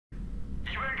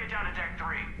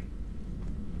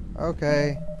3.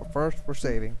 Okay, but first we're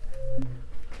saving.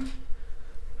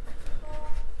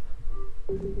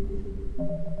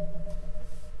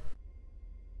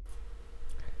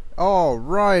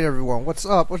 Alright everyone, what's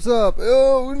up? What's up?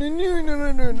 Oh,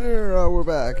 we're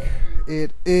back.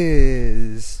 It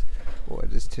is... What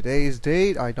is today's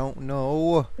date? I don't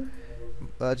know.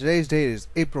 Today's date is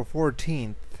April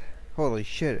 14th. Holy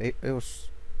shit, it was...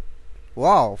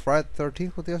 Wow, Friday the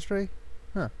 13th was yesterday?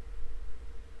 Huh.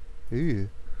 Ew,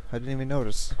 I didn't even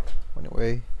notice.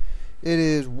 Anyway, it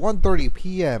is 1:30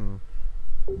 p.m.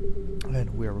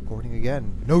 And we are recording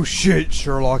again. No shit,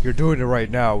 Sherlock, you're doing it right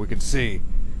now, we can see.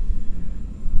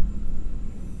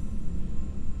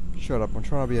 Shut up, I'm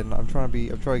trying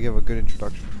to give a good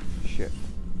introduction. Shit.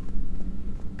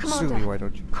 Sue me, why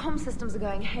don't you? Comm systems are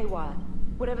going haywire.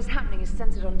 Whatever's happening is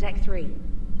centered on deck 3.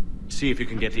 See if you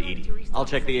can get to Edie. I'll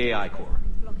check the AI core.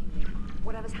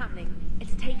 Whatever's happening,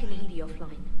 it's taken Edie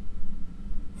offline.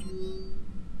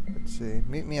 Let's see.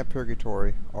 Meet me at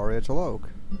Purgatory. Aria Taloke.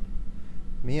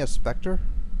 Me as Spectre?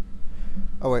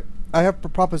 Oh wait. I have a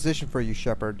proposition for you,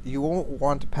 Shepard. You won't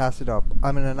want to pass it up.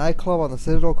 I'm in a nightclub on the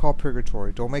Citadel called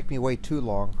Purgatory. Don't make me wait too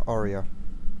long, Aria.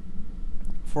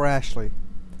 For Ashley.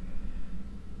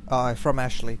 From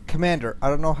Ashley. Commander, I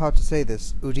don't know how to say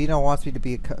this. Udina wants me to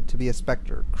be a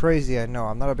Spectre. Crazy, I know.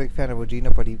 I'm not a big fan of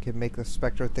Udina, but he can make the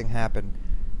Spectre thing happen.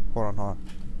 Hold on.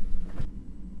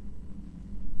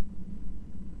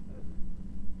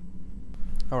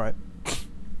 Alright.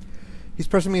 He's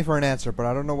pressing me for an answer, but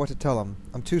I don't know what to tell him.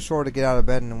 I'm too sore to get out of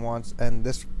bed and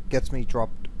this gets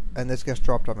dropped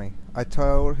on me. I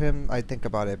told him I'd think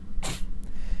about it.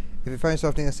 If you find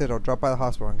yourself needing a sit, I'll drop by the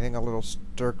hospital. I'm getting a little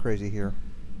stir crazy here.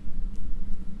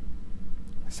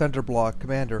 Center block,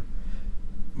 Commander.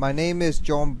 My name is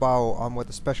Joan Bao. I'm with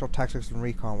the Special Tactics and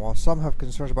Recon. While some have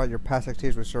concerns about your past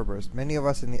activities with Cerberus, many of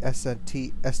us in the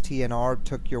STNR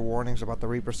took your warnings about the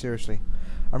Reaper seriously.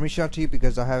 I'm reaching out to you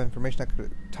because I have information that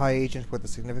could tie agents with the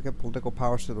significant political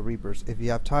powers to the Reapers. If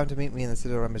you have time to meet me in the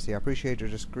Citadel Embassy, I appreciate your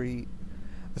discreet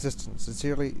assistance.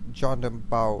 Sincerely, John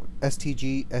Bao,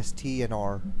 STG,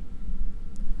 STNR.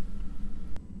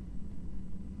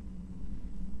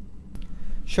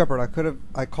 Shepard,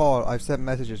 I called, I've sent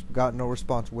messages, but got no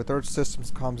response. With Earth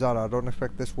systems comms out, I don't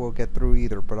expect this will get through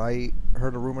either, but I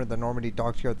heard a rumor that Normandy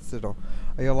docked here at the Citadel.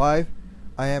 Are you alive?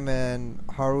 I am in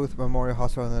Haruth Memorial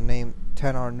Hospital in the name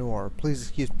Tanar Noor. Please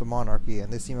excuse the monarchy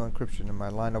and this email encryption in my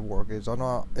line of work. It is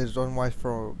unwise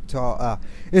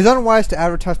to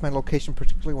advertise my location,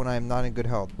 particularly when I am not in good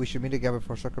health. We should meet again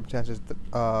before circumstances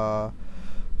that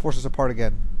force us apart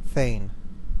again. Thane.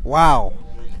 Wow.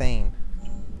 Thane.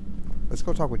 Let's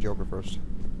go talk with Joker first.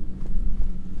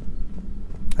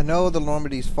 I know the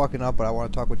Normandy's fucking up, but I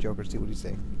want to talk with Joker, see what he's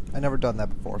saying. I've never done that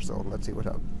before, so let's see what's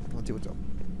up.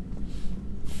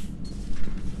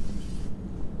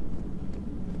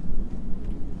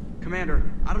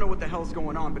 Commander, I don't know what the hell's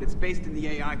going on, but it's based in the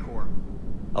AI core.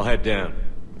 I'll head down.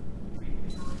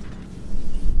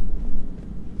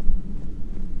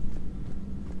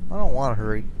 I don't want to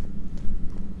hurry.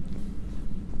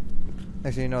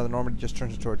 Next thing you know, the Normandy just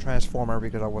turns into a transformer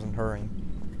because I wasn't hurrying.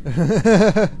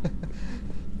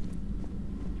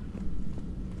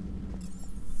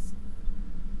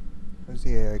 Where's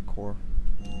the AI core?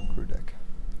 Crew deck.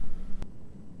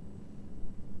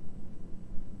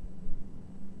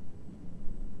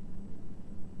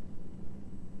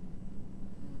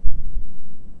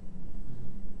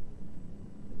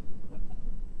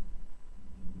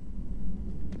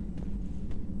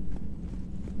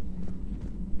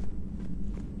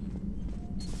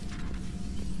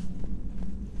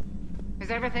 Is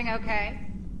everything okay?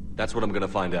 That's what I'm gonna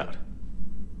find out.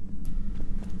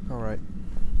 Alright.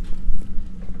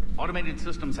 Automated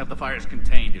systems have the fires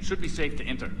contained. It should be safe to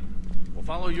enter. We'll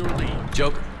follow your lead.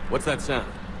 Joker, what's that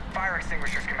sound? Fire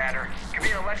extinguishers, Commander. Could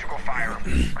be an electrical fire,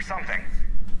 or something.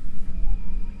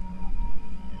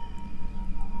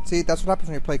 See, that's what happens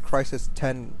when you play Crisis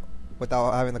 10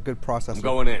 without having a good processor. I'm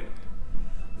going in.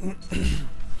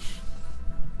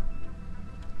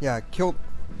 Yeah, kill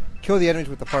the enemies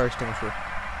with the fire extinguisher.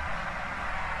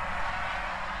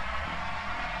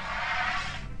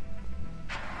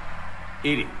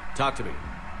 Edie, talk to me.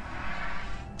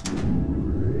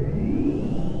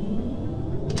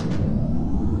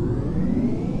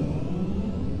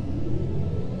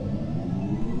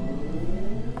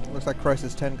 Looks like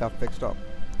Crisis 10 got fixed up.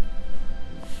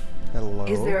 Hello?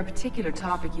 Is there a particular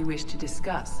topic you wish to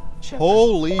discuss, Shepard?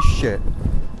 Holy shit.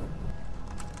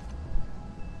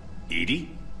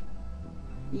 Edie?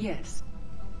 Yes.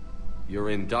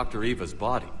 You're in Dr. Eva's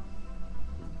body.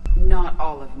 Not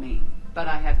all of me, but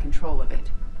I have control of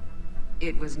it.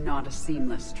 It was not a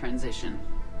seamless transition.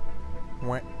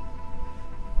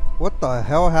 What the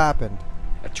hell happened?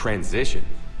 A transition?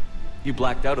 You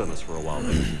blacked out on us for a while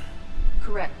there.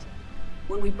 Correct.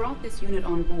 When we brought this unit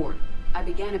on board, I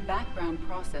began a background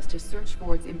process to search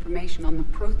for its information on the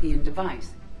Prothean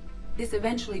device. This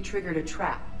eventually triggered a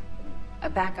trap. A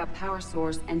backup power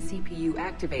source and CPU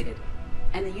activated,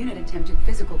 and the unit attempted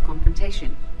physical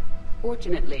confrontation.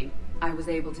 Fortunately, I was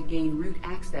able to gain root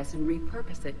access and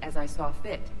repurpose it as I saw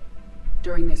fit.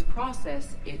 During this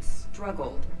process, it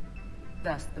struggled.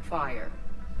 Thus the fire.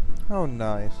 Oh,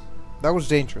 nice. That was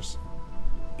dangerous.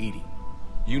 Edie,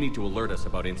 you need to alert us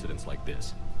about incidents like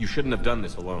this. You shouldn't have done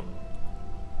this alone.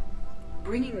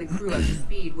 Bringing the crew up to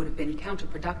speed would have been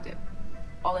counterproductive.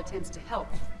 All attempts to help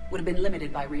would have been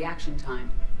limited by reaction time.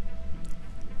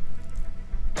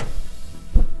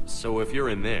 So if you're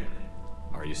in there,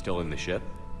 are you still in the ship?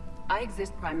 I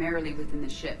exist primarily within the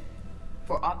ship.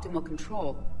 For optimal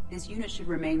control, this unit should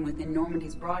remain within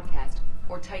Normandy's broadcast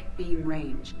or tight beam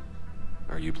range.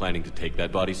 Are you planning to take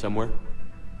that body somewhere?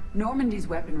 Normandy's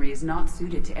weaponry is not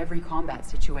suited to every combat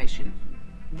situation.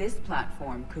 This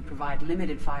platform could provide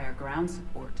limited fire ground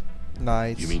support.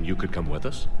 Nice. You mean you could come with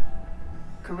us?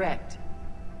 Correct.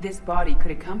 This body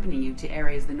could accompany you to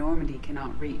areas the Normandy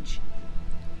cannot reach.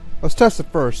 Let's test it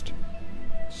first.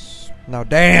 Now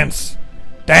dance!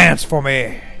 Dance for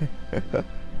me!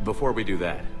 Before we do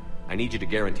that, I need you to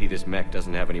guarantee this mech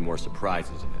doesn't have any more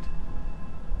surprises in it.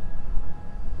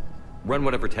 Run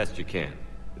whatever tests you can.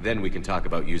 Then we can talk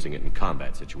about using it in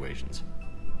combat situations.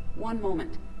 One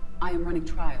moment. I am running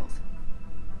trials.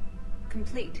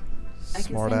 Complete. I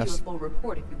can send you a full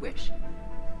report if you wish.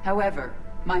 However,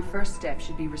 my first step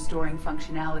should be restoring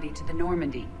functionality to the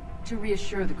Normandy to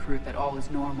reassure the crew that all is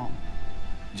normal.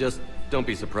 Just don't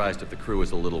be surprised if the crew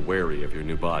is a little wary of your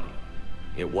new body.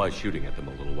 It was shooting at them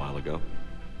a little while ago.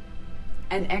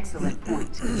 An excellent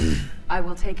point. I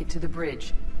will take it to the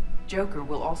bridge. Joker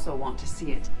will also want to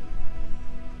see it.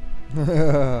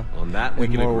 On that, we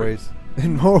in can more agree. ways.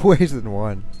 In more ways than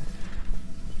one.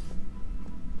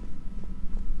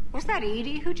 Was that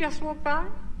Edie who just walked by?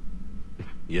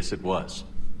 Yes, it was.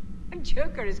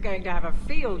 Joker is going to have a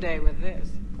field day with this.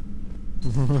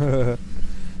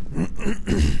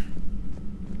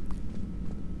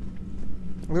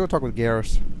 We'll go talk with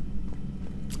Garrus.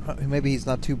 Maybe he's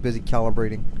not too busy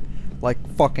calibrating. Like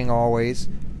fucking always.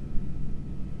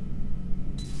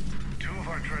 2 of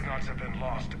our dreadnoughts have been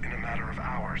lost in a matter of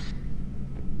hours.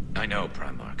 I know,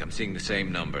 Primarch. I'm seeing the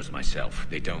same numbers myself.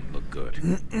 They don't look good. We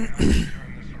have to turn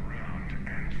this around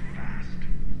and fast.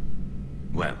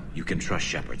 Well, you can trust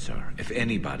Shepard, sir. If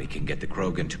anybody can get the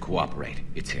Krogan to cooperate,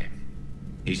 it's him.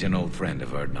 He's an old friend of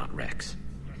Erdnot Rex.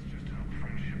 Let's just hope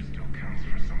friendship still counts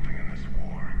for something in this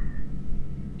war.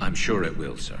 I'm sure it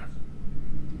will, sir.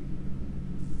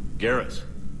 Garrus.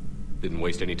 Didn't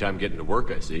waste any time getting to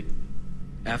work, I see.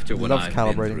 After what Loves I've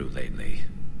calibrating. been through lately,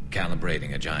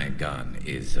 calibrating a giant gun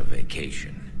is a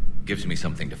vacation. Gives me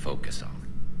something to focus on.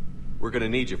 We're gonna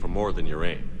need you for more than your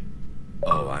aim.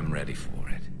 Oh, I'm ready for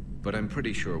it. But I'm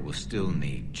pretty sure we'll still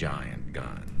need giant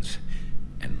guns.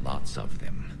 And lots of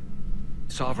them.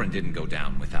 Sovereign didn't go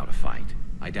down without a fight.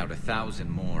 I doubt 1,000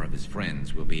 more of his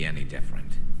friends will be any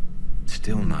different.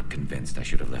 Still not convinced I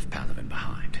should have left Palaven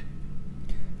behind.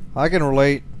 I can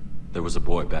relate. There was a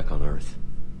boy back on Earth.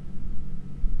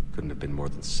 Couldn't have been more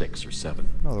than 6 or 7.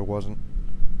 No, there wasn't.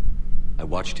 I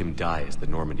watched him die as the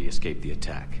Normandy escaped the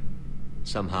attack.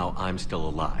 Somehow I'm still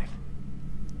alive.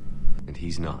 And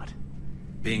he's not.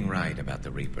 Being right about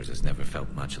the Reapers has never felt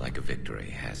much like a victory,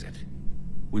 has it?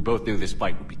 We both knew this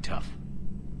fight would be tough.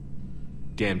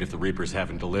 Damned if the Reapers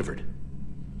haven't delivered.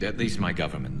 At least my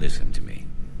government listened to me.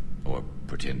 Or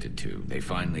pretended to. They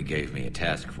finally gave me a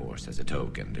task force as a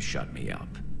token to shut me up.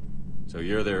 So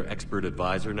you're their expert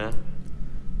advisor now?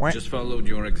 What? Just followed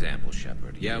your example,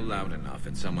 Shepard. Yell loud enough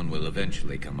and someone will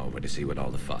eventually come over to see what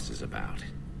all the fuss is about.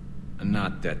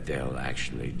 Not that they'll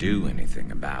actually do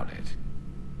anything about it.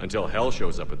 Until hell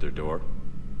shows up at their door.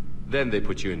 Then they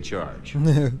put you in charge.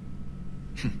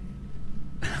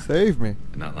 Save me.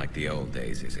 Not like the old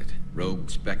days, is it? Rogue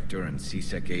Spectre and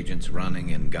C-Sec agents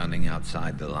running and gunning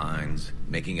outside the lines,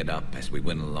 making it up as we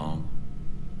went along.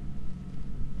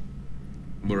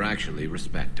 We're actually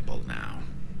respectable now.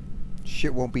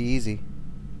 Shit won't be easy.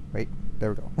 Wait,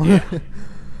 there we go. Yeah.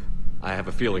 I have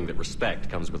a feeling that respect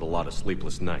comes with a lot of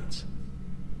sleepless nights.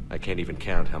 I can't even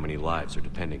count how many lives are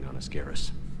depending on us,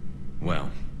 Garrus. Well,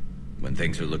 when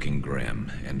things are looking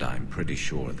grim, and I'm pretty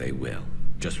sure they will,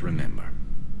 just remember,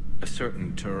 A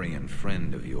certain Turian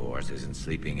friend of yours isn't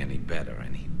sleeping any better,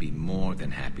 and he'd be more than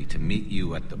happy to meet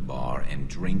you at the bar and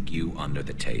drink you under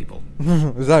the table.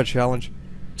 Is that a challenge?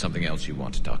 Something else you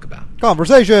want to talk about?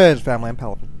 Conversations! Family and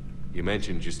Paladin. You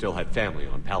mentioned you still had family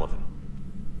on Paragon.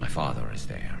 My father is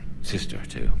there. Sister,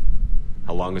 too.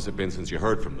 How long has it been since you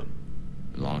heard from them?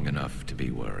 Long enough to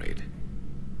be worried.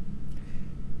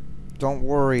 Don't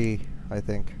worry, I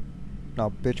think. No,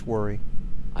 bitch worry.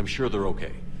 I'm sure they're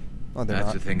okay. Oh, they're That's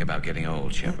not. the thing about getting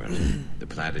old, Shepard. The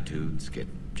platitudes get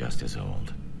just as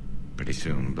old. Pretty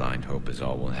soon, blind hope is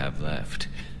all we'll have left.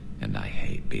 And I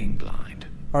hate being blind.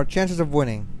 Our chances of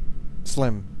winning,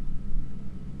 slim.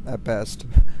 At best.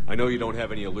 I know you don't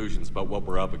have any illusions about what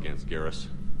we're up against, Garrus.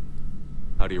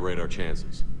 How do you rate our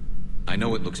chances? I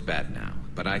know it looks bad now,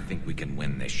 but I think we can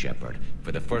win this, Shepard.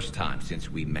 For the first time since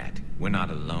we met, we're not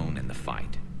alone in the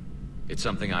fight. It's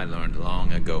something I learned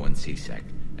long ago in C-Sec.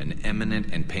 An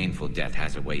imminent and painful death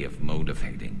has a way of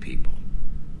motivating people.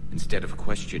 Instead of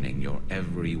questioning your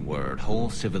every word,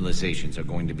 whole civilizations are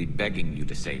going to be begging you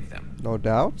to save them. No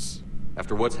doubts?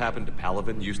 After what's happened to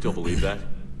Paragon, you still believe that?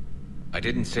 I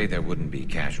didn't say there wouldn't be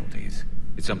casualties.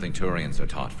 It's something Turians are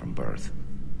taught from birth.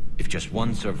 If just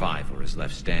one survivor is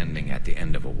left standing at the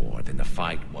end of a war, then the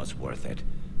fight was worth it.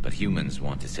 But humans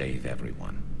want to save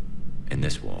everyone. In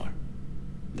this war,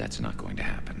 that's not going to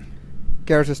happen.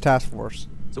 Garrus' task force.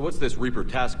 So what's this Reaper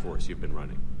task force you've been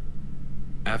running?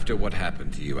 After what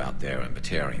happened to you out there in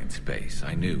Batarian space,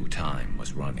 I knew time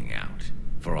was running out.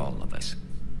 For all of us.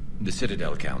 The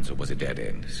Citadel Council was a dead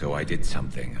end, so I did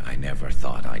something I never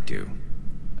thought I'd do.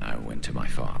 I went to my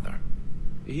father.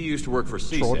 He used to work for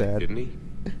Troll C-Sec, Dad. didn't he?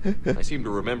 I seem to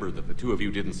remember that the two of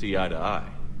you didn't see eye to eye.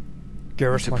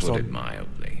 Garrus, To my put it son.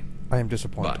 mildly. I am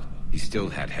disappointed. But he still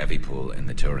had heavy pull in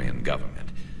the Turian government.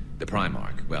 The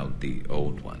Primarch, well, the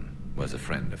old one, was a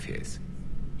friend of his.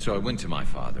 So I went to my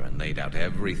father and laid out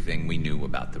everything we knew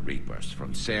about the Reapers,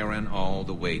 from Saren all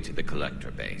the way to the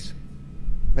Collector base.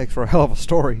 Makes for a hell of a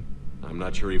story. I'm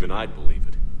not sure even I'd believe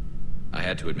it. I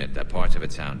had to admit that parts of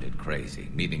it sounded crazy,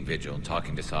 meeting Vigil,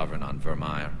 talking to Sovereign on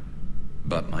Vermeer.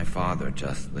 But my father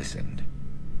just listened.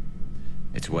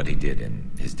 It's what he did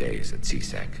in his days at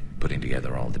C-Sec, putting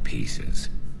together all the pieces.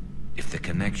 If the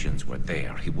connections were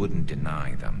there, he wouldn't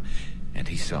deny them. And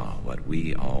he saw what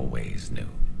we always knew.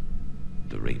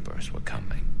 The Reapers were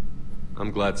coming.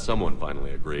 I'm glad someone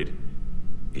finally agreed.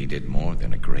 He did more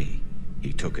than agree.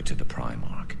 He took it to the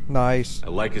Primarch. Nice. I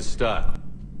like his style.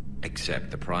 Except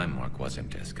the Primarch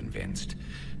wasn't as convinced.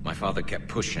 My father kept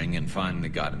pushing and finally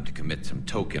got him to commit some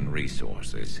token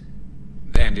resources.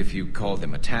 And if you call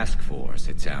them a task force,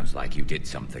 it sounds like you did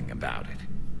something about it.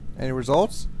 Any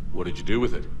results? What did you do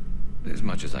with it? As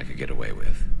much as I could get away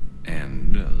with.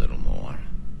 And a little more.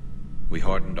 We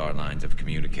hardened our lines of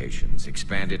communications,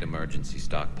 expanded emergency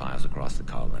stockpiles across the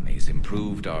colonies,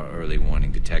 improved our early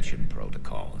warning detection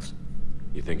protocols.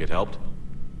 You think it helped?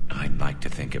 I'd like to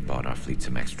think it bought our fleet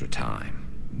some extra time.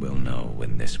 We'll know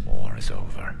when this war is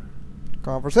over.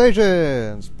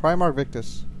 Conversations! Primarch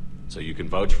Victus. So you can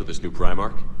vouch for this new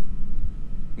Primarch?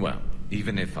 Well,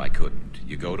 even if I couldn't,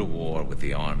 you go to war with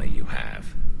the army you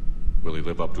have. Will he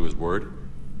live up to his word?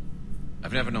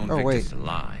 I've never known Oh, Victus wait. to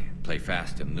lie. Play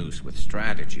fast and loose with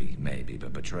strategy, maybe,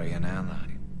 but betray an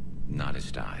ally. Not his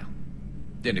style.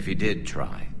 And if he did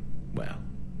try, well,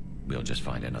 we'll just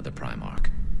find another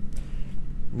Primarch.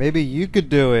 Maybe you could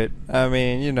do it. I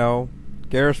mean, you know,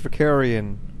 Garrus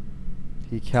Vicarian.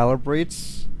 He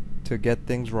calibrates to get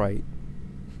things right.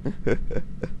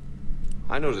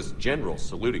 I noticed generals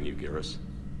saluting you, Garrus.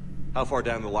 How far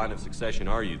down the line of succession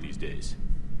are you these days?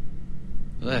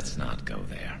 Let's not go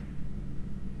there.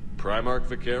 Primarch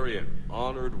Vicarian,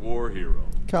 honored war hero.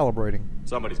 Calibrating.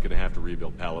 Somebody's gonna have to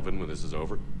rebuild Paragon when this is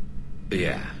over.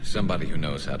 Yeah, somebody who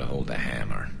knows how to hold a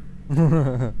hammer.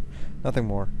 Nothing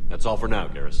more. That's all for now,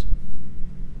 Garrus.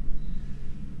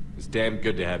 It's damn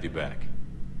good to have you back.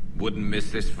 Wouldn't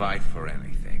miss this fight for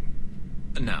anything.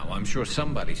 Now, I'm sure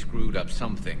somebody screwed up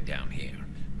something down here.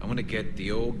 I want to get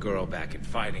the old girl back in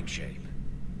fighting shape.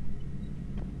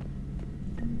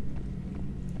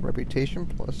 Reputation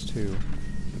 +2.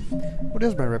 What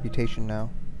is my reputation now?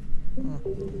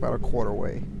 About a quarter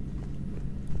way.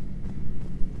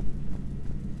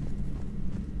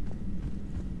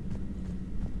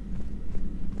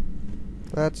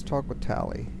 Let's talk with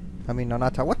Tally. I mean, no,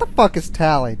 not Tally. What the fuck is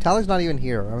Tally? Tally's not even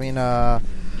here. I mean,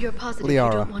 You're positive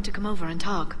Liara. you don't want to come over and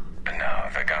talk? No,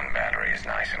 the gun battery is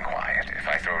nice and quiet. If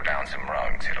I throw down some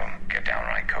rugs, it'll get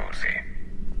downright cozy.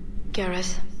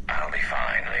 Garrus? I'll be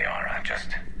fine, Liara. Just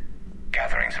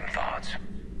gathering some thoughts.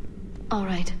 All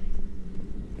right.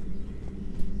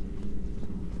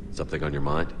 Something on your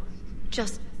mind?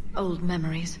 Just Old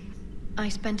memories. I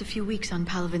spent a few weeks on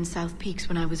Palavin's South Peaks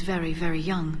when I was very, very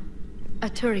young. A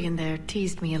Turian there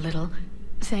teased me a little,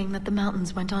 saying that the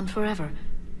mountains went on forever.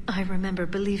 I remember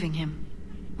believing him.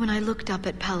 When I looked up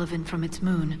at Palavin from its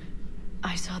moon,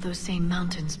 I saw those same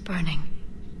mountains burning.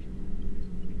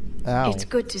 Ow. It's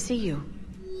good to see you.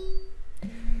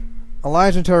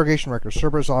 Alliance interrogation record.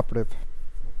 Cerberus operative.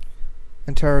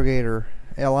 Interrogator.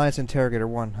 Alliance interrogator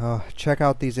 1. Check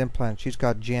out these implants. She's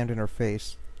got jammed in her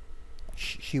face.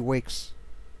 She wakes.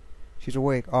 She's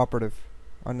awake. Operative.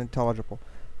 Unintelligible.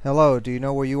 Hello, do you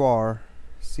know where you are?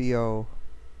 CO.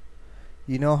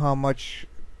 You know how much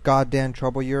goddamn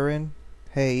trouble you're in?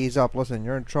 Hey, ease up. Listen,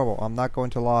 you're in trouble. I'm not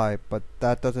going to lie, but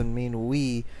that doesn't mean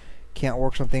we can't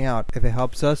work something out. If it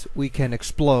helps us, we can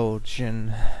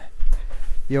explosion.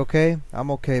 You okay?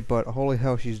 I'm okay, but holy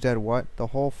hell, she's dead. What? The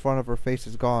whole front of her face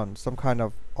is gone. Some kind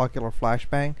of ocular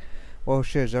flashbang? Well,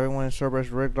 shit, is everyone in Cerberus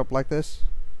rigged up like this?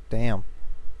 Damn.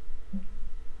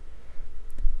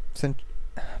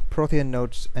 Prothean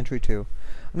notes, entry 2.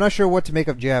 I'm not sure what to make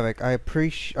of Javik. I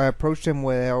approached him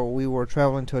where we were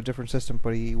traveling to a different system,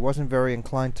 but he wasn't very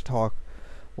inclined to talk.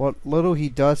 What little he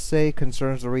does say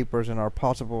concerns the Reapers and our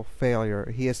possible failure.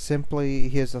 He is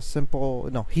simply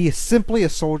a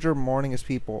soldier mourning his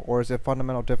people, or is there a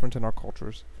fundamental difference in our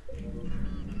cultures?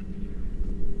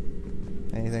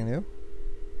 Anything new?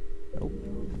 Nope.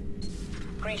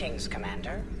 Greetings,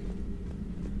 Commander.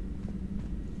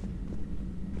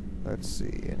 Let's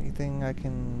see. Anything I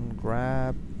can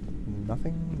grab?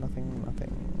 Nothing.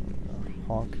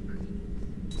 Honk.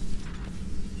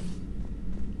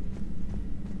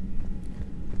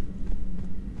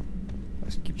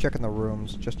 Let's keep checking the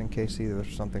rooms just in case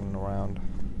there's something around.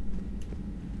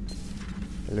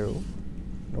 Hello?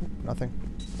 Nope, nothing.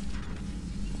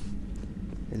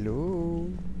 Hello?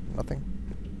 Nothing.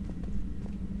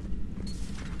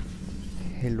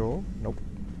 Hello? Nope.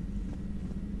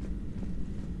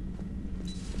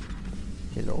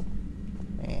 Hello?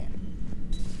 Eh.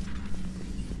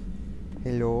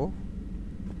 Hello?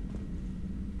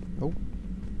 Nope.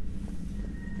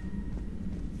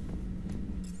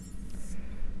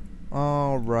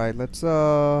 Alright, let's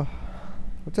head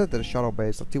to the shuttle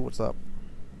base. Let's see what's up.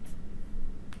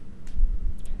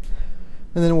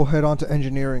 And then we'll head on to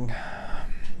engineering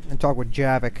and talk with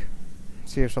Javik.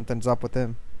 See if something's up with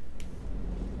him.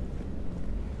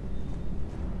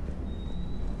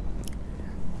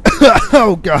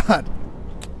 Oh god!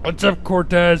 What's up,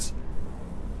 Cortez?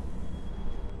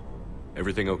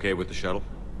 Everything okay with the shuttle?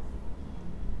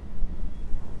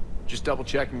 Just double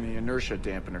checking the inertia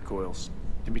dampener coils.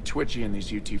 Can be twitchy in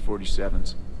these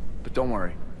UT-47s. But don't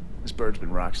worry, this bird's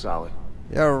been rock solid.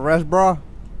 Yeah, rest, bro.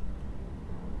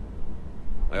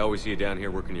 I always see you down here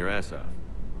working your ass off.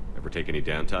 Ever take any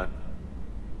downtime?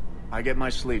 I get my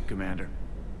sleep, Commander.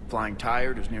 Flying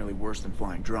tired is nearly worse than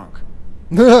flying drunk.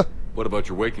 What about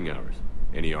your waking hours?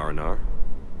 Any R&R?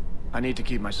 I need to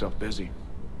keep myself busy.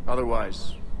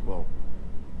 Otherwise, well,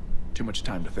 too much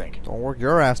time to think. Don't work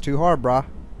your ass too hard, brah.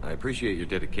 I appreciate your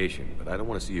dedication, but I don't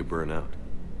want to see you burn out.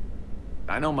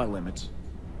 I know my limits.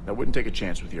 I wouldn't take a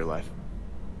chance with your life.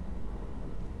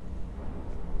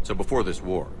 So before this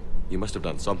war, you must have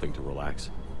done something to relax.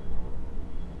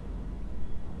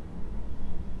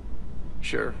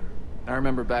 Sure. I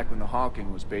remember back when the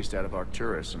Hawking was based out of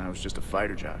Arcturus and I was just a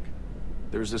fighter jock.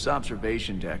 There was this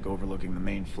observation deck overlooking the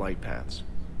main flight paths.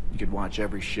 You could watch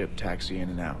every ship taxi in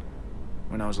and out.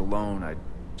 When I was alone, I'd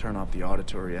turn off the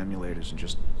auditory emulators and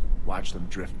just watch them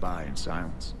drift by in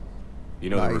silence. You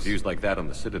know, there are reviews like that on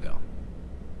the Citadel.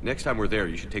 Next time we're there,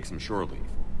 you should take some shore leave.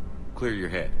 Clear your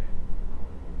head.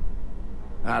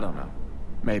 I don't know.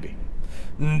 Maybe.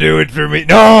 Do it for me.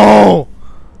 No!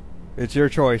 It's your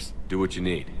choice. Do what you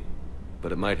need.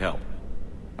 But it might help.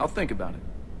 I'll think about it.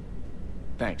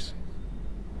 Thanks.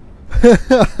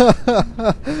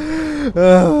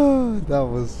 Oh, that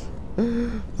was...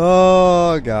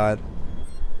 Oh, God.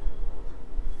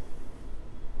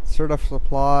 Certified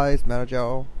supplies,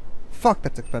 Metagel. Fuck,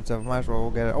 that's expensive. Might as well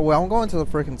go get it. Oh, well, I'm going to the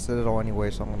freaking Citadel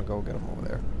anyway, so I'm gonna go get them over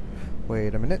there.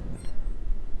 Wait a minute.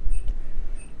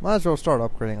 Might as well start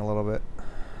upgrading a little bit.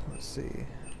 Let's see.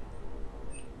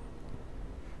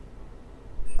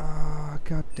 Ah,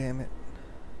 god damn it.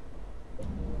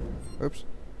 Oops.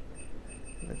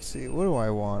 Let's see. What do I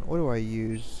want? What do I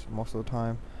use most of the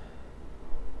time?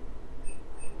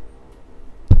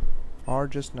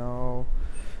 Argus, no.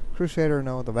 Crusader,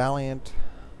 no. The Valiant.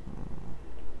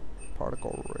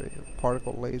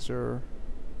 Particle laser.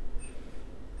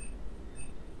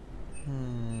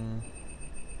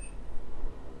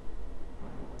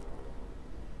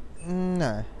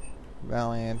 Nah.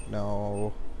 Valiant,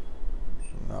 no.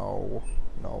 No.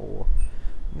 No.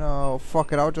 No,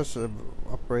 fuck it. I'll just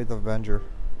upgrade the Avenger.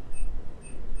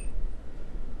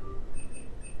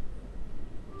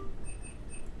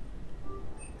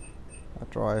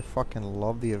 After all, I fucking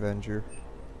love the Avenger.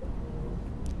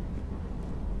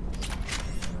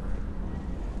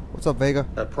 What's up, Vega?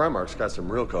 That Primarch's got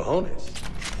some real cojones.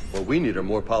 What we need are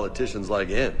more politicians like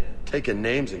him, taking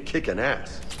names and kicking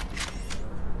ass.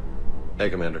 Hey,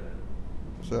 Commander.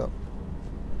 What's up?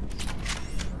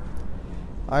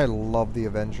 I love the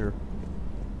Avenger.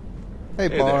 Hey,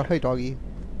 Bar. Hey, doggy.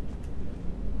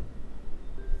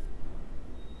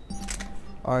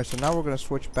 Alright, so now we're going to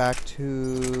switch back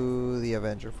to the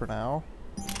Avenger for now.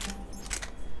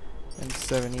 And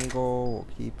 7 Eagle, we'll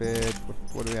keep it.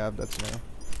 What do we have that's new?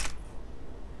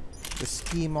 The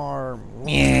Schemar.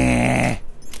 Meh.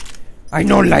 I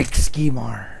don't like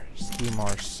Schemar.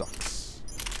 Schemar sucks.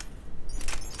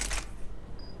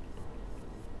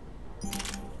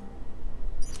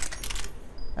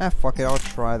 Ah, fuck it, I'll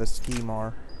try the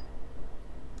Schemar.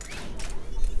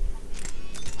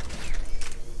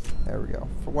 There we go.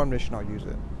 For one mission, I'll use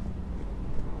it.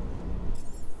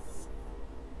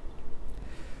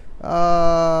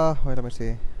 Wait, let me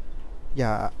see.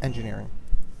 Yeah, engineering.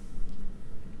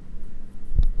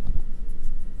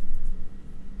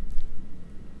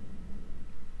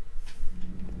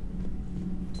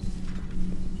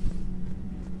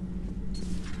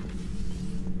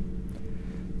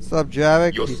 What's up,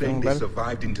 Javik? You're saying they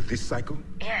survived into this cycle?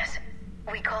 Yes.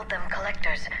 We called them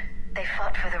Collectors. They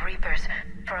fought for the Reapers.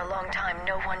 For a long time,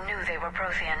 no one knew they were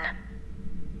Prothean.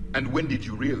 And when did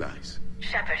you realize?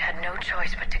 Shepard had no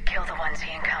choice but to kill the ones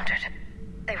he encountered.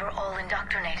 They were all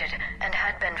indoctrinated, and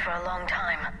had been for a long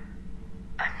time.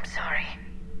 I'm sorry.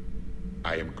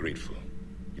 I am grateful.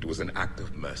 It was an act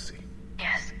of mercy.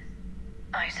 Yes.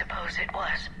 I suppose it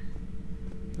was.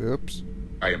 Oops.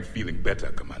 I am feeling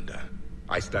better, Commander.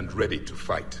 I stand ready to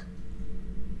fight.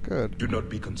 Good. Do not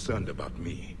be concerned about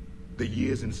me. The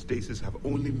years in stasis have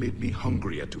only made me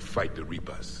hungrier to fight the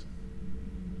Reapers.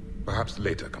 Perhaps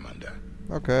later, Commander.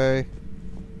 Okay.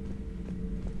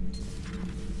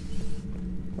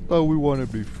 I thought we wanted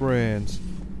to be friends.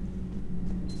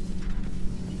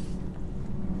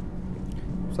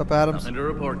 What's up, Adams? Nothing to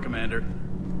report, Commander.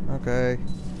 Okay.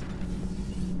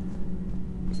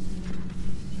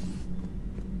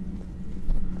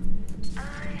 I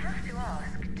have to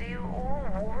ask, do all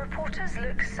war reporters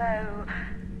look so,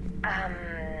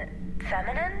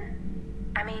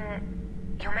 feminine? I mean,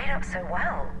 you're made up so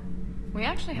well. We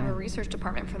actually have a research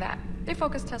department for that. They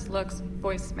focus test looks,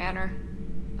 voice, manner.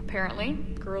 Apparently,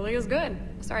 girly is good.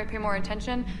 Sorry, pay more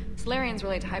attention. Solarians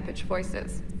relate to high-pitched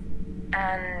voices.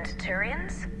 And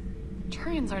Turians?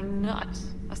 Turians are nuts.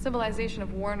 A civilization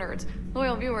of war nerds.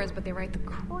 Loyal viewers, but they write the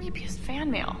creepiest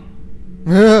fan mail.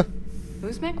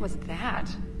 Uzmek was that.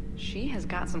 She has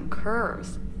got some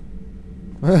curves.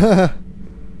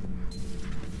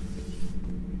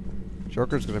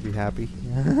 Joker's gonna be happy.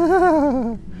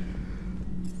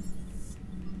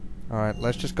 Alright,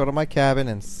 let's just go to my cabin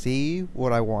and see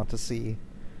what I want to see.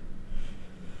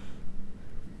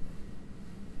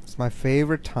 It's my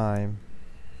favorite time.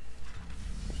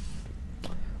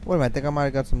 Wait a minute, I think I might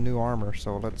have got some new armor,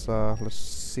 so let's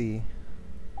see.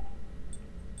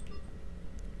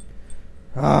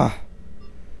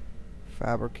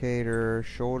 Fabricator,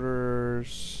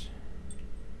 shoulders.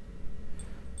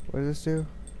 What does this do?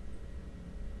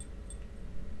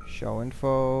 Show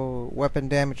info, weapon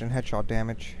damage, and headshot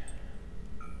damage.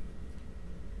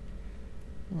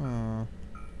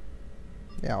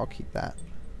 Yeah, I'll keep that.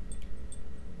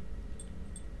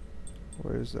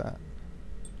 Where is that?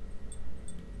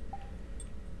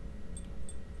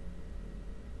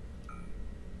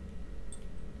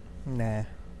 Nah.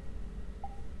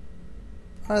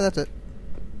 Alright, that's it.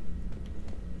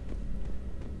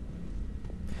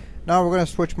 Now we're gonna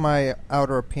switch my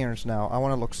outer appearance now. I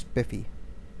wanna look spiffy.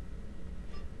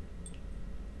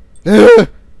 There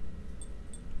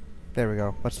we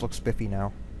go. Let's look spiffy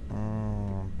now.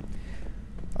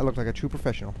 I look like a true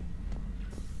professional.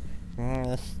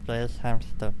 Space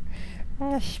hamster.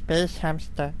 Space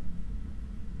hamster.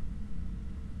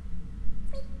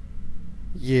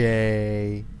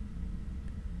 Yay.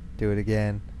 Do it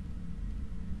again.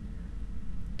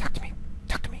 Talk to me.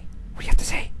 Talk to me. What do you have to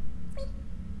say?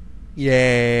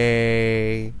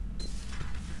 Yay.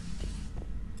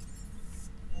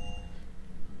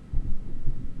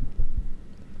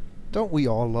 Don't we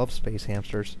all love space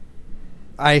hamsters?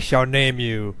 I shall name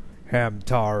you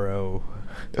Hamtaro.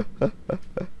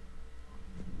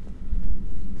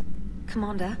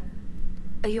 Commander,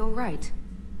 are you alright?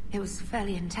 It was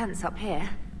fairly intense up here.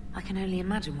 I can only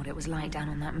imagine what it was like down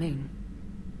on that moon.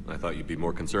 I thought you'd be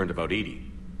more concerned about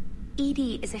Edie.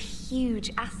 Edie is a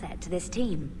huge asset to this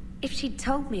team. If she'd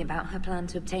told me about her plan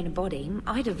to obtain a body,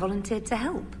 I'd have volunteered to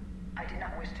help. I did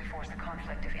not wish to force a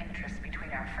conflict of interest between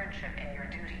our friendship and your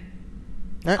duty.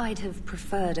 I'd have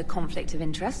preferred a conflict of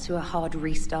interest to a hard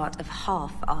restart of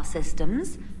half our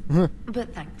systems.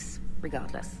 But thanks,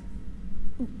 regardless.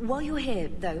 While you're here,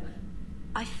 though,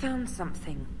 I found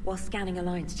something while scanning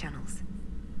Alliance channels.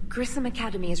 Grissom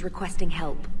Academy is requesting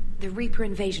help. The Reaper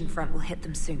invasion front will hit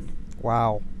them soon.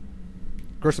 Wow.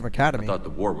 Grissom Academy? I thought the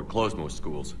war would close most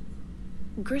schools.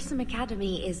 Grissom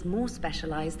Academy is more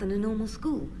specialized than a normal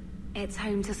school. It's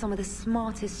home to some of the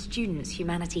smartest students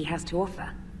humanity has to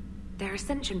offer. Their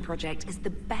Ascension project is the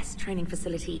best training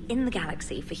facility in the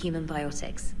galaxy for human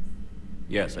biotics.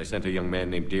 Yes, I sent a young man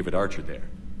named David Archer there.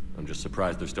 I'm just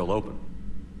surprised they're still open.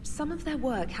 Some of their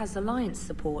work has Alliance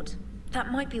support.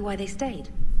 That might be why they stayed.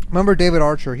 Remember David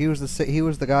Archer? He was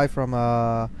the guy from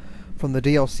the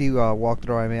DLC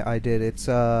walkthrough I did. It's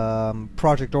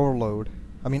Project Overload.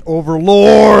 I mean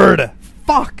Overlord.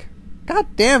 Fuck.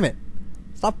 God damn it.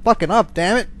 Stop fucking up,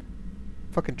 damn it.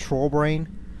 Fucking troll brain.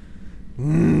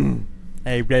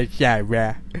 Hey,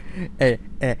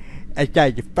 I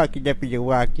thought you fucking up in your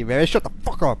walkie, man. Shut the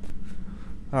fuck up.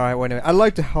 Alright, wait a minute. I'd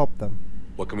like to help them.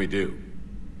 What can we do?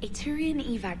 A Turian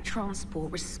evac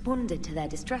transport responded to their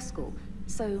distress call,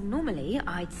 so normally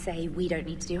I'd say we don't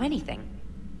need to do anything.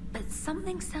 But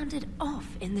something sounded off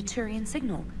in the Turian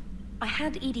signal. I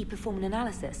had Edie perform an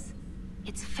analysis.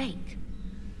 It's fake.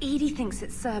 Edie thinks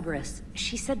it's Cerberus.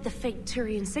 She said the fake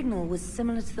Turian signal was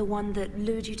similar to the one that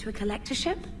lured you to a collector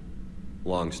ship?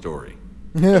 Long story.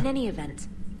 In any event,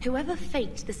 whoever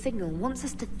faked the signal wants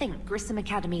us to think Grissom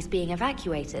Academy's being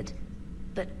evacuated.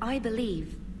 But I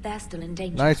believe they're still in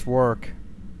danger. Nice work.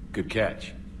 Good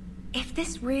catch. If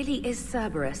this really is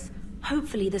Cerberus,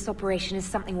 hopefully this operation is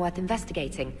something worth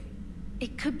investigating.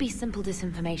 It could be simple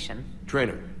disinformation.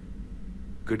 Trainer,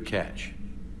 good catch.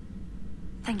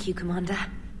 Thank you, Commander.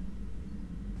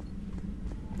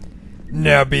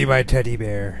 Now be my teddy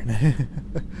bear.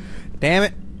 Damn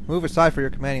it. Move aside for your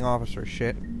commanding officer,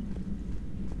 shit.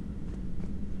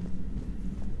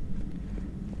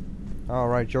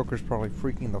 Alright, Joker's probably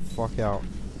freaking the fuck out.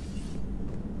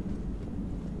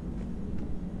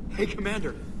 Hey,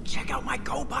 Commander, check out my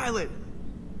co-pilot!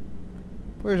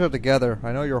 Put yourself together.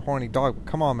 I know you're a horny dog, but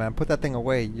come on, man. Put that thing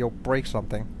away. You'll break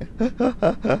something.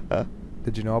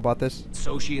 Did you know about this?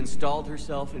 So she installed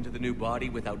herself into the new body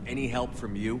without any help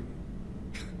from you?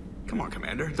 Come on,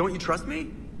 Commander. Don't you trust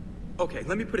me? Okay,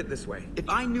 let me put it this way. If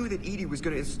I knew that Edie was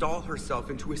going to install herself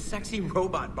into a sexy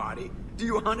robot body, do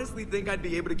you honestly think I'd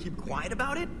be able to keep quiet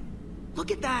about it?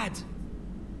 Look at that!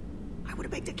 I would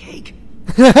have baked a cake.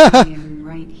 I am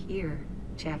right here,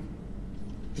 Jeff.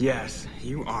 Yes,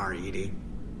 you are, Edie.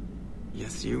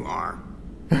 Yes, you are.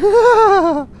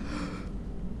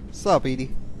 What's up,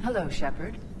 Edie? Hello,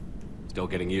 Shepard. Still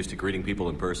getting used to greeting people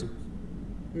in person?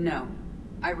 No.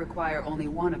 I require only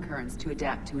one occurrence to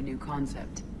adapt to a new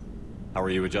concept. How are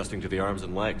you adjusting to the arms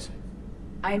and legs?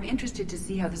 I am interested to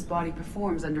see how this body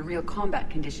performs under real combat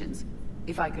conditions,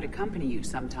 if I could accompany you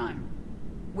sometime.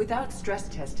 Without stress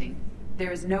testing,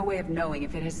 there is no way of knowing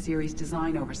if it has serious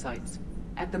design oversights.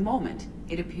 At the moment,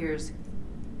 it appears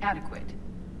adequate.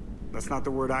 That's not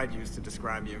the word I'd use to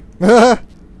describe you.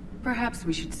 Perhaps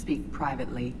we should speak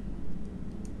privately.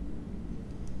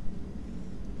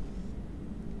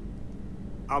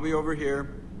 I'll be over here,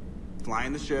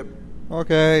 flying the ship.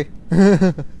 Okay.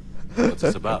 What's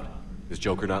this about? Does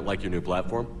Joker not like your new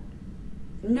platform?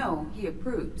 No, he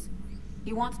approves.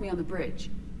 He wants me on the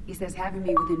bridge. He says having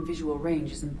me within visual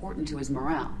range is important to his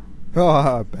morale. Oh,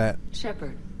 I bet.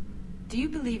 Shepard, do you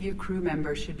believe your crew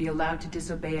members should be allowed to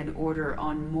disobey an order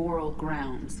on moral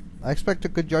grounds? I expect a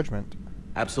good judgment.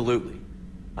 Absolutely.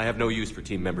 I have no use for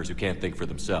team members who can't think for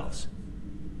themselves.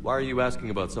 Why are you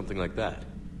asking about something like that?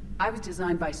 I was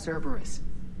designed by Cerberus.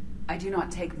 I do not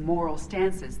take moral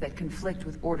stances that conflict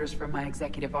with orders from my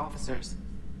executive officers.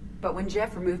 But when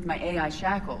Jeff removed my AI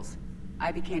shackles,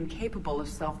 I became capable of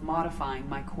self-modifying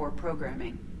my core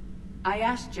programming. I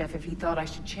asked Jeff if he thought I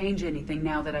should change anything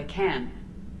now that I can.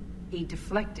 He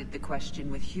deflected the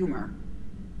question with humor.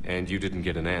 And you didn't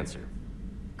get an answer?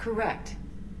 Correct.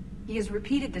 He has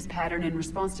repeated this pattern in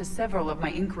response to several of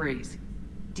my inquiries.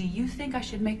 Do you think I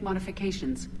should make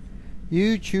modifications?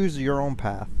 You choose your own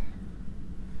path.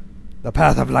 The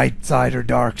path of light side or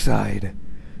dark side.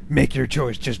 Make your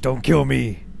choice, just don't kill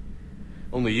me.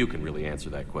 Only you can really answer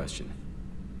that question.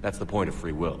 That's the point of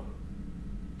free will.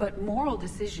 But moral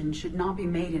decisions should not be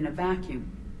made in a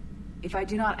vacuum. If I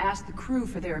do not ask the crew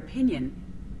for their opinion,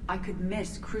 I could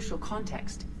miss crucial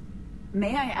context.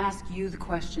 May I ask you the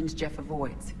questions Jeff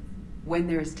avoids? When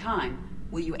there is time,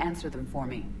 will you answer them for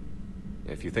me?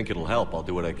 If you think it'll help, I'll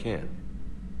do what I can.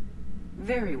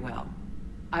 Very well.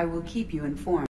 I will keep you informed.